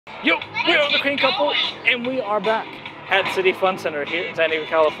Yo, we are the Crane Couple, and we are back at City Fun Center here in San Diego,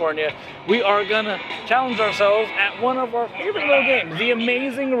 California. We are gonna challenge ourselves at one of our favorite little games, the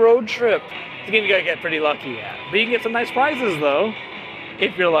Amazing Road Trip. It's a game you gotta get pretty lucky at. But you can get some nice prizes though,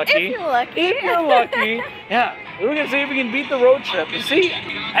 if you're lucky. If you're lucky. If you're lucky. Yeah, we're gonna see if we can beat the road trip. You see,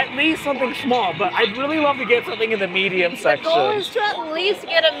 at least something small, but I'd really love to get something in the medium section. The goal is to at least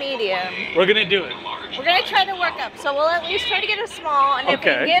get a medium. We're gonna do it. We're gonna try to work up, so we'll at least try to get a small, and if we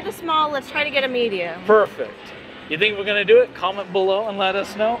get a small, let's try to get a medium. Perfect. You think we're gonna do it? Comment below and let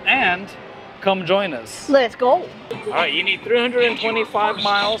us know, and come join us. Let's go. All right, you need 325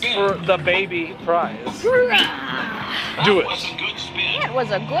 miles for the baby prize. Do it. That was a good spin. It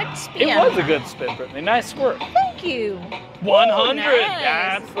was a good spin, Brittani. Nice work. Thank you. 100. Nice.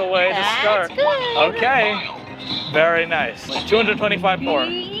 That's the way to start. That's good. Okay. Very nice. 225 more.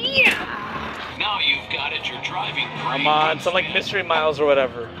 Yeah. Now you've got it. You're driving. Come on, some like mystery miles or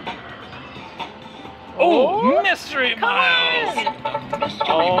whatever. Oh, mystery miles.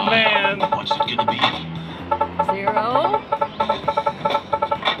 Oh man. What's it gonna be? 0.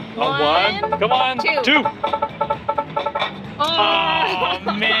 A 1. Come on. 2. Oh,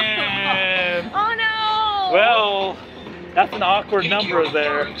 Oh man. Oh no. Well, that's an awkward number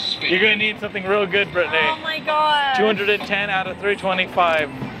there. You're gonna need something real good, Brittani. Oh my god. 210 out of 325.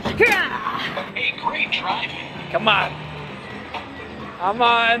 Hey, great driving. Come on. Come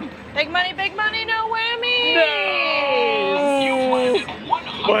on. Big money, no whammy. No.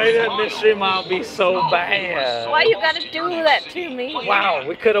 Why did mystery mile be so bad? Why you gotta do that to me? Wow,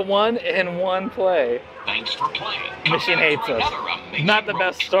 we could have won in one play. Thanks for playing. Machine hates us. Not the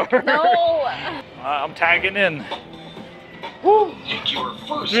best start. No. I'm tagging in. Woo. Take your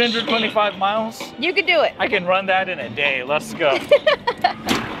first 325 miles. You could do it. I can run that in a day. Let's go.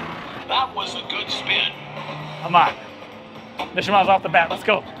 That was a good spin. Come on. Mystery miles off the bat. Let's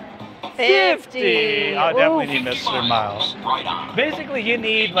go. 50. I definitely need mystery miles. Right on. Basically, you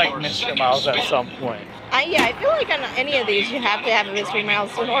need like mystery miles at some point. Yeah, I feel like on any of these you have to have a mystery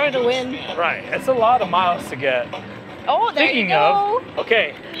miles in order to win. Right. It's a lot of miles to get. Oh, there Speaking you go. of,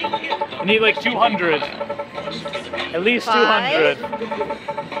 okay, you need like 200. At least 200.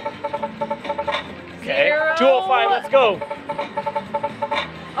 Okay. 0. 205. Let's go.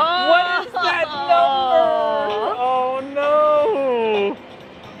 Oh. What is that number? Oh no.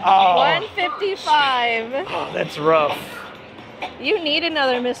 Oh. 155. Oh, that's rough. You need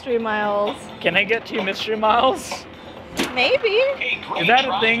another mystery miles. Can I get 2 mystery miles? Maybe. Hey, great Is that a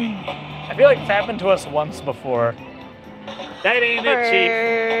driving. thing? I feel like it's happened to us once before. That ain't it,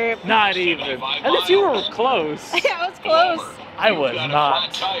 Chief. Not even. At least you were close. Yeah, I was close. I was Got a flat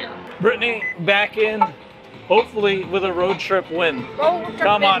not. tire. Brittani, back in, hopefully with a road trip win.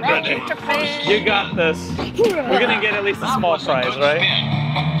 Come on, Brittani. You got this. We're gonna get at least a That small was a prize, good right? spin.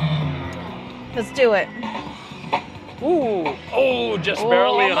 Let's do it. Ooh, oh, just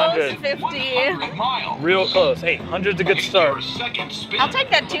barely Almost 100. 50. 100 miles. Real close. Hey, 100's a good Your start. second spin. I'll take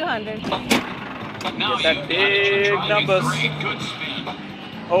that 200. Now Get that you've got it. big You're driving numbers. great. Good spin.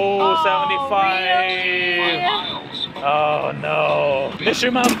 Oh, Oh, 75. Miles. Oh no.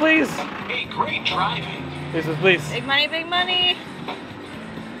 Mystery miles, please. Hey, great driving. Please. Big money.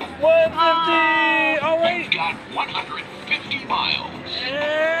 150. Oh wait. You've got 150 miles.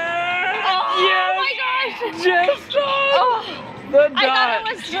 Oh Yes. my gosh. Just Oh, the I dot. thought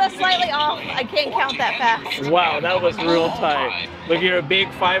it was just slightly off. I can't count that fast. Wow, that was real tight. Look at your big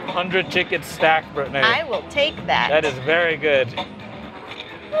 500 ticket stack, Brittani. I will take that. That is very good.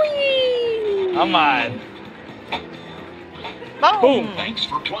 Whee! Come on. Boom. Boom. Thanks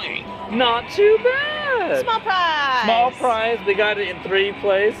for playing. Not too bad. Small prize. Small prize. They got it in 3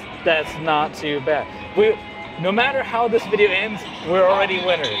 plays. That's not too bad. No matter how this video ends, we're already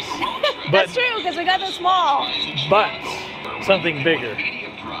winners. That's true, because we got the small. But something bigger.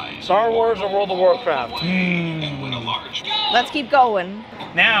 Medium prize. Star Wars or World of Warcraft? Win a large. Let's keep going.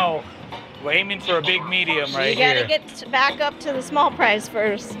 Now, we're aiming for a big medium right You gotta here. get back up to the small prize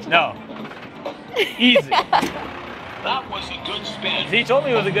first. No. Easy. That was a good spin. He told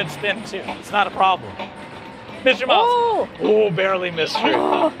me it was a good spin too. It's not a problem. Mr. Mouse. Oh. Oh, barely missed her. You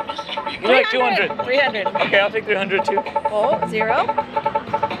like 200? 300. Okay, I'll take 300 too. Oh, 0.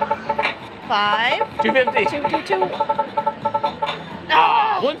 5. 250. 222.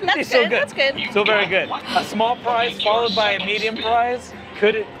 Ah, 150 that's is still good. good. That's good. Still very good. A small prize followed by a medium prize.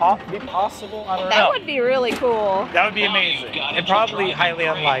 Could it be possible? I don't know. That would be really cool. That would be amazing. And probably highly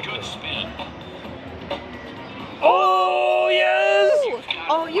unlikely. Good spin. Oh, yes!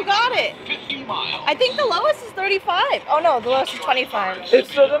 Oh, you got it. 50 miles. I think the lowest is 35. Oh no, the lowest is 25. It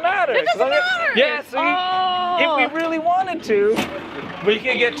doesn't matter. It doesn't matter. Yeah, so Oh. if we really wanted to, we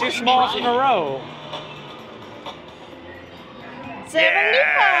could get 2 smalls in a row.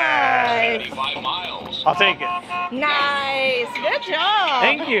 75. 75 miles. I'll take it. Nice. Good job.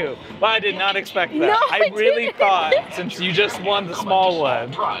 Thank you. But I did not expect that. No, I I really didn't. thought, since you just won the small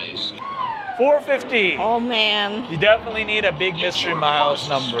one, Prize. 450. Oh man. You definitely need a big mystery miles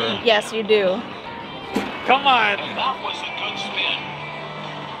number. Yes, you do. Come on. That was a good spin.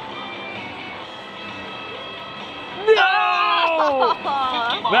 No!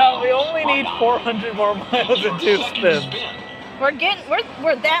 Well, we only need 400 more miles and 2 spins.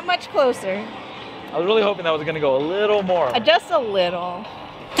 We're that much closer. I was really hoping that was going to go a little more. Just a little.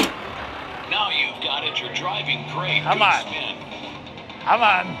 Now you've got it. You're driving great. Come Good on. spin. Come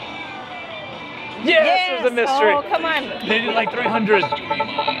on. Yes, there's a mystery. Oh, come on. They did like 300.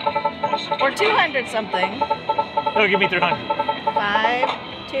 Or 200 something. No, give me 300. 5,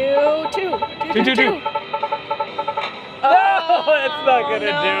 2, 2, 2, 2, 2. No, that's not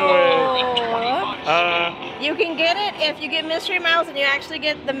gonna do it. You can get it if you get mystery miles and you actually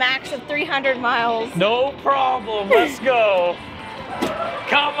get the max of 300 miles. No problem. Let's go.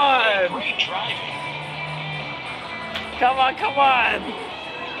 Come on. Great driving. Come on, come on.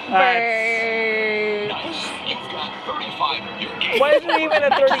 Bird. Nice. You've got 35 in your game. Why is there even a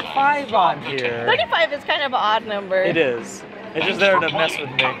 35 on here? 35 is kind of an odd number. It is. It's just there to mess with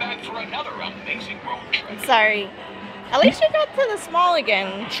me. Come back for another amazing road trip. Sorry. At least you got to the small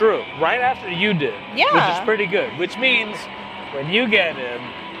again. True. Right after you did. Yeah. Which is pretty good. Which means when you get in,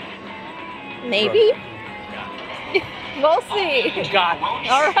 Maybe. We'll see. got it.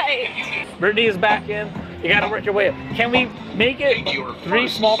 All right. Brittany is back in. You gotta work your way up. Can we make it 3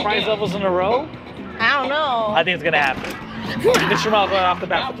 small prize levels in a row? I don't know. I think it's gonna happen. Mr. Miles went off the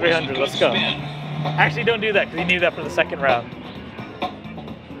bat for 300. Let's go. Actually, don't do that because you need that for the second round.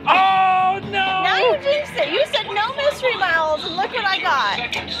 Oh no! Now you jinxed it. You said no mystery miles, and look what I got.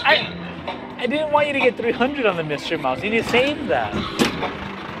 I didn't want you to get 300 on the mystery miles. You need to save that.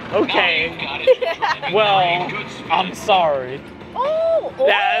 Okay. Well, I'm sorry. Oh,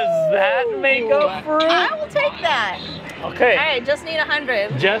 Does that make up for it? I will take that. Okay. All right, just need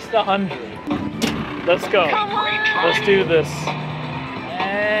 100. Just 100. Let's go. Come on. Let's do this.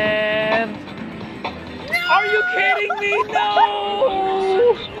 And are you kidding me?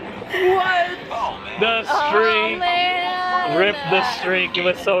 No. What? The streak. Oh, man. Rip the streak. It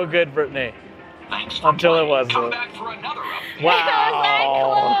was so good, Brittany. Until it wasn't. Come back for another round. It was that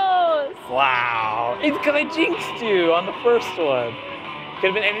Wow. close. Wow. It's because I jinxed you on the first one. Could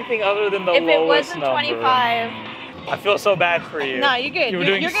have been anything other than the If it lowest wasn't number. 25. I feel so bad for you. No, you're good. You were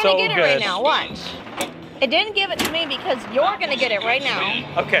doing You're so gonna get it right good. now. Watch. It didn't give it to me because you're gonna get it right now.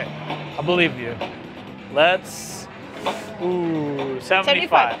 Okay, I believe you. Let's. Ooh,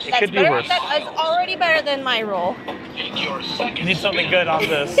 75. It could be better. worse. That is already better than my roll. Take your second You need something spin. good on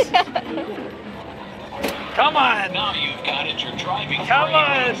this. Come on! Now you've got it. You're driving Come great.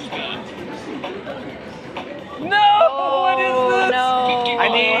 on. Good spin. No! What is this? No. I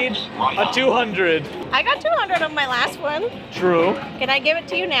need a 200. I got 200 on my last one. True. Can I give it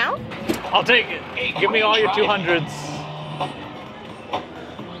to you now? I'll take it. Give me all your 200s.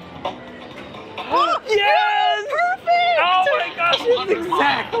 Oh, Yes! perfect! Oh my gosh, it's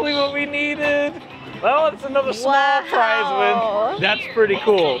exactly what we needed. Well, it's another small Wow. prize win. That's pretty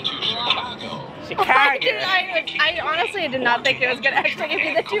cool. To Chicago. Chicago. I honestly did not think it was gonna actually give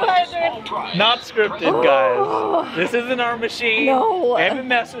me the 200. Prize. Not scripted, Oh. guys. This isn't our machine. No. We haven't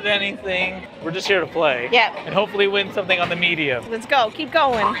messed with anything. We're just here to play. Yep. And hopefully win something on the medium. Let's go. Keep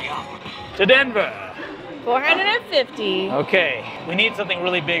going. Hurry up. To Denver. 450. Okay. We need something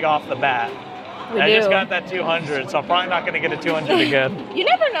really big off the bat. We I do. just got that 200, so I'm probably not going to get a 200 again. You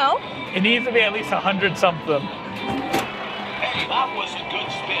never know. It needs to be at least 100 something. Hey, that was a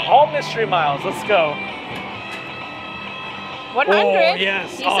good spin. All mystery miles. Let's go. 100. Oh,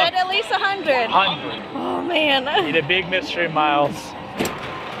 yes. You said at least 100. 100. Oh man. Need a big mystery miles.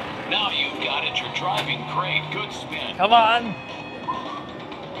 Now you've got it. You're driving great. Good spin. Come on.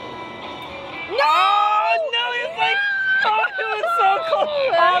 No! Oh, no, it's like, oh, it was so close.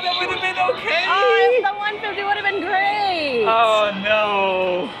 Oh, that would have been okay. Oh, the 150 would have been great. Oh,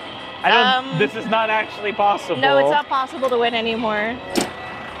 no. I don't, this is not actually possible. No, it's not possible to win anymore.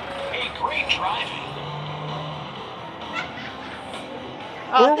 Hey, great driving.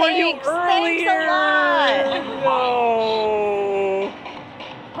 Oh, Where were you thanks. Thanks earlier? a lot. No.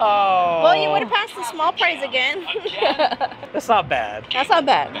 Oh. Well, you would have passed the small prize again. That's not bad. That's not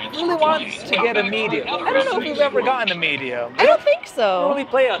bad. Really wants to get a medium. I don't know if we've ever gotten a medium. I don't think We don't so. really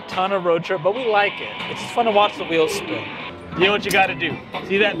play a ton of road trip, but we like it. It's just fun to watch the wheels spin. You know what you got to do?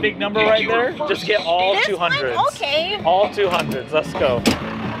 See that big number right there? Just get all This 200s. one, okay. All 200s. Let's go.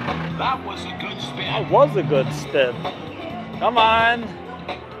 That was a good spin. That was a good spin. Come on.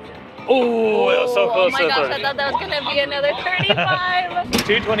 Oh, it was so Oh close my to gosh, 30. I thought that was going to be another 35.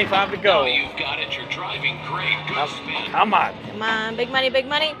 225 to Now go. you've got it. You're driving great. Good spin. Come on. Come on, big money, big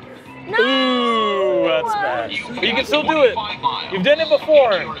money. No! Ooh, that's bad. But you can still do it. You've done it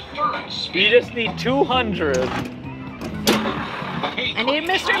before. Your third spin. You just need 200. I need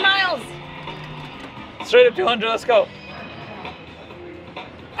Mr. Miles. Straight up 200, let's go.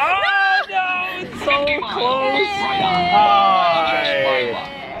 Oh no, it's so close.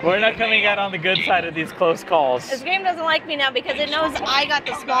 Alright. We're not coming out on the good side of these close calls. This game doesn't like me now because it knows I got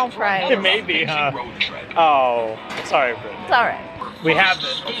the small prize. It may be, huh? Oh, sorry, Britt. It's alright. We have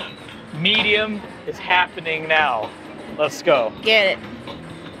it. Medium is happening now. Let's go. Get it.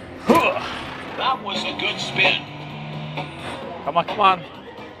 That was a good spin. Come on, come on.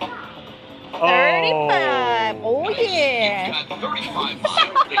 35. Oh, yeah. You've got 35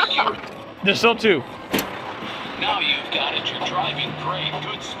 miles. There's still 2. Now you've got it. You're driving great.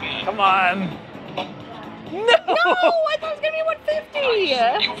 Good spin. Come on. No! No, I thought it was going to be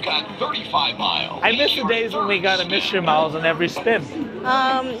 150. You've got 35 miles. I miss the days when we got a mystery miles on every spin.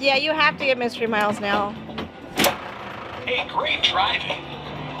 Yeah, you have to get Mystery Miles now. Hey, great driving.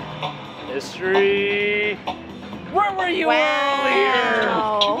 Mystery. Where were you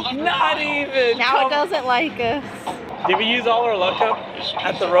Wow. earlier? Not even. Now it doesn't like us. Did we use all our luck up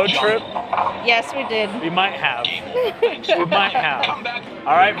at the road trip? Yes, we did. We might have. We might have.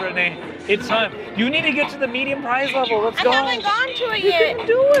 All right, Brittany, it's time. You need to get to the medium prize level. Let's I go. haven't gone to it You yet. can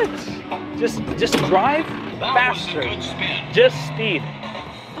do it. Just drive That was a faster. good spin. Just speed.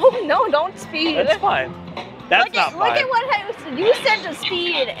 Oh no, don't speed. That's fine. That's look not at, look fine. at what I said. You said to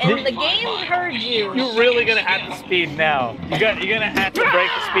speed, and the game heard you. You're really gonna have to speed now. You're gonna have to break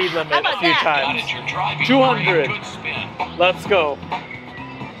the speed limit How a about few that? Got times. it. You're driving 200. great. Good spin. Let's go.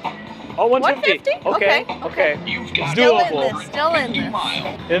 Oh, 150. 150? Okay. Okay, Okay. You've got Still in doable. this. Still in 50 this.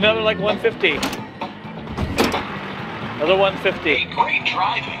 miles. Another like 150. Another 150. Hey, great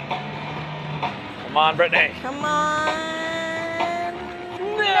driving. Come on, Brittany. Come on.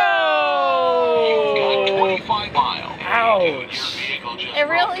 You've got No. 25 miles. Ouch. Your vehicle just It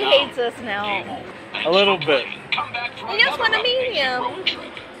really broke down. hates us now. A little bit. Come back for You just another want a amazing medium. road trip.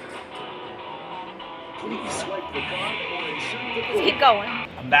 Let's keep going.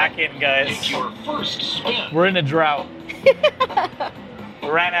 I'm back in, It's guys. your first spin. We're in a drought. We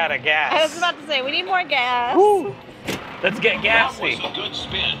ran out of gas. I was about to say, we need more gas. Woo. Let's get That was gassy. a good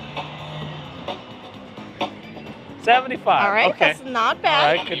spin. 75. All right, Okay. that's not All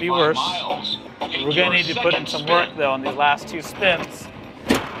bad. right, could be 25 worse. miles. We're gonna need to put in some work though on these last 2 spins.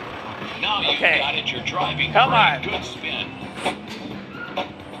 Now you've Okay. got it. You're driving Come great. on. Good spin.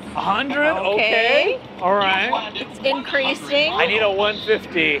 100. Okay. Okay. All You've right. landed It's increasing. I need a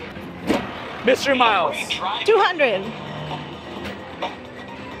 150. Mr. Miles. Great driving. 200.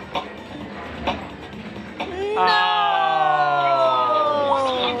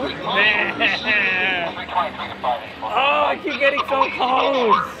 Oh, No. man. Oh, I keep getting so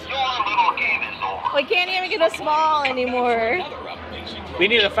close. We can't even get a small anymore. Another amazing road We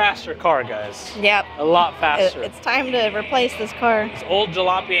need a faster car, guys. Yep. A lot faster. It's time to replace this car. This old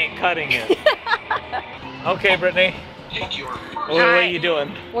jalopy ain't cutting it. Okay, Brittany. Take your What are you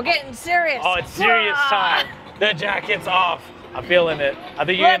doing? We're getting serious. Oh, it's serious time. The jacket's off. I'm feeling it. I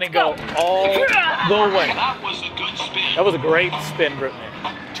think you're Let's gonna go all the way. That was a good spin. That was a great spin, Brittany.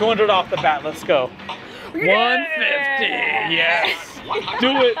 200 off the bat. Let's go. 150. Yes.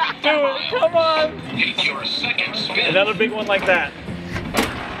 Do it. Do it. Come on. Take your second spin. Another big one like that.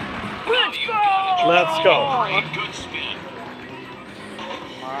 Let's go. Let's go. Great, good spin.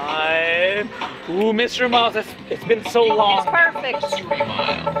 Fine. Ooh, Mr. Miles, it's been so It's long. perfect. 3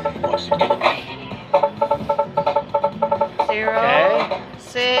 miles. What's it gonna be? 0, Okay.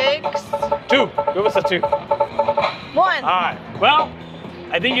 6, 2. Give us a 2. 1. All right. Well,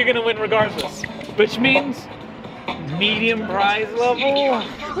 I think you're gonna win regardless, which means medium prize level.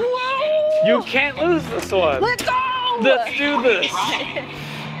 Whoa! You can't lose this one. Let's go! Let's do this.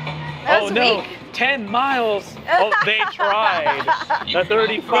 That Oh was no, weak. 10 miles. Oh, they tried. The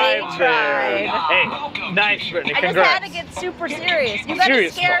 35 They there. tried. Hey, nice, Brittany. I just Congrats. had to get super serious. You gotta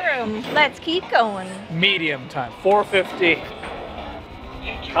Serious scare him. Let's keep going. Medium time. 450.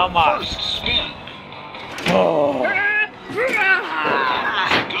 Come on. First spin. Oh.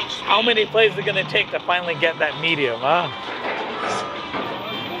 Good spin. How many plays is it gonna take to finally get that medium, huh?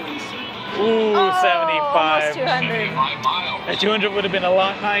 Ooh, Oh, 75. almost 200. That 200 would have been a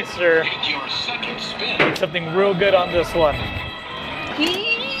lot nicer. Hit your second spin. Something real good on this one.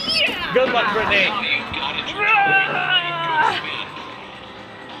 Yeah. Good luck, Brittani. Now you've got it. You're driving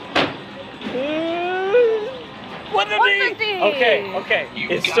great. Good spin. 150. Okay.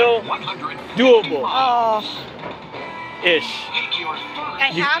 You've It's got still 150 doable. Oh, Ish. Hit your third.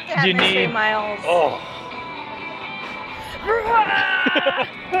 I have to have you mystery need- miles. Oh.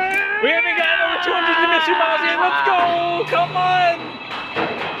 We haven't gotten over 200 mystery miles yet. Let's go. Come on.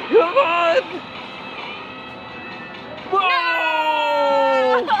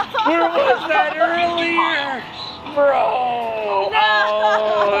 Whoa. Where was that earlier? Bro.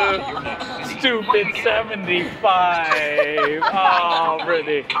 Oh. Stupid 75. Oh,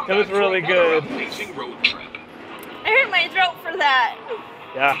 Brittani. That was really good. Amazing road trip. I hurt my throat for that.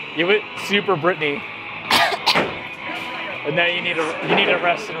 Yeah, you went super Brittani. And now you need to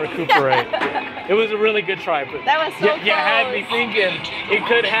rest and recuperate. It was a really good try, but That was so you had me close. thinking it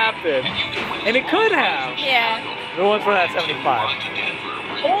could happen, and it could have. Yeah, The one for that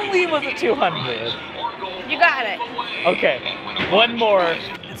 75. Only was a 200. you got it. Okay, one more.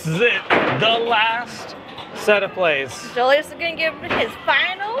 This is it. The last set of plays. Julius is gonna give it his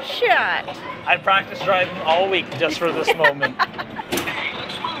final shot. I practiced driving all week just for this moment.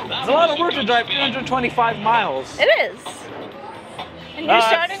 It's a lot of work to drive 325 miles. It is. And you're It's-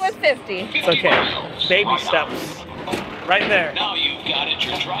 starting with 50. It's okay. Baby steps. Right there. Now you've got it.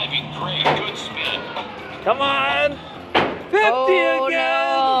 You're driving great. Good spin. Come on. 50 Oh again.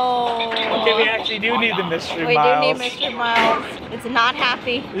 no. Okay, we actually do need the mystery We miles. do need mystery miles. It's not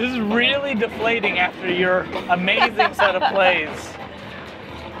happy. This is really deflating after your amazing set of plays.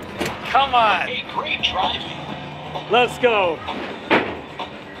 Come on. Hey, great driving. Let's go.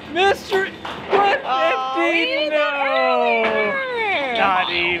 Mystery 150. Oh, we needed that No. earlier. Not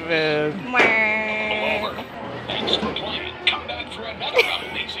even. Mwah. Thanks for playing. Come back for another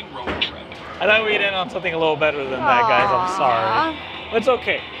amazing road trip. I thought we'd end on something a little better than that, guys. I'm sorry. It's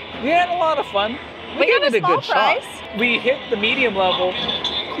okay. We had a lot of fun. We gave got it a a good small prize. shot. We hit the medium level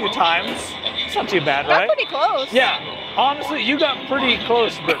a few times. It's not too bad, Got right? pretty close. Yeah. Honestly, you got pretty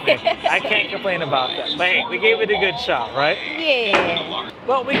close, Brittani. I can't complain about that. But hey, we gave it a good shot, right? Yeah.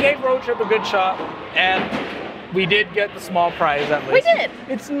 Well, we gave Road Trip a good shot, and we did get the small prize at least. We did.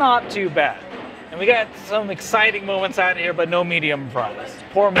 It's not too bad. And we got some exciting moments out here, but no medium prize.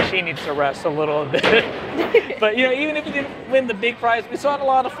 Poor machine needs to rest a little bit. But you know, even if we didn't win the big prize, we still had a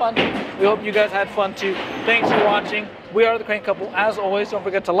lot of fun. We hope you guys had fun too. Thanks for watching. We are the Crank Couple. As always, don't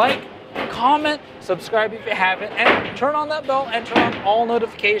forget to like, comment, subscribe if you haven't, and turn on that bell and turn on all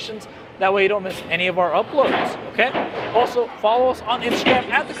notifications. That way you don't miss any of our uploads, okay? Also, follow us on Instagram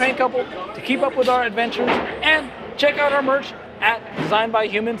at The Crank Couple to keep up with our adventures, and check out our merch at Designed by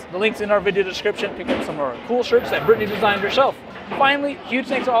Humans. The link's in our video description. Pick up some of our cool shirts that Brittani designed herself. Finally, huge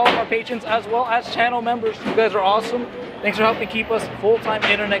thanks to all of our patrons as well as channel members. You guys are awesome. Thanks for helping keep us full-time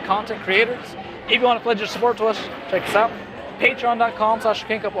internet content creators. If you want to pledge your support to us, check us out.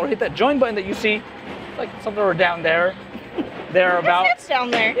 Patreon.com/CrankUp, or hit that join button that you see. It's like somewhere down there. Thereabouts. It's down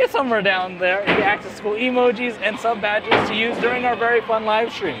there. Yeah, somewhere down there. You get access to cool emojis and sub badges to use during our very fun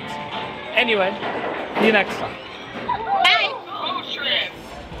live streams. Anyway, see you next time.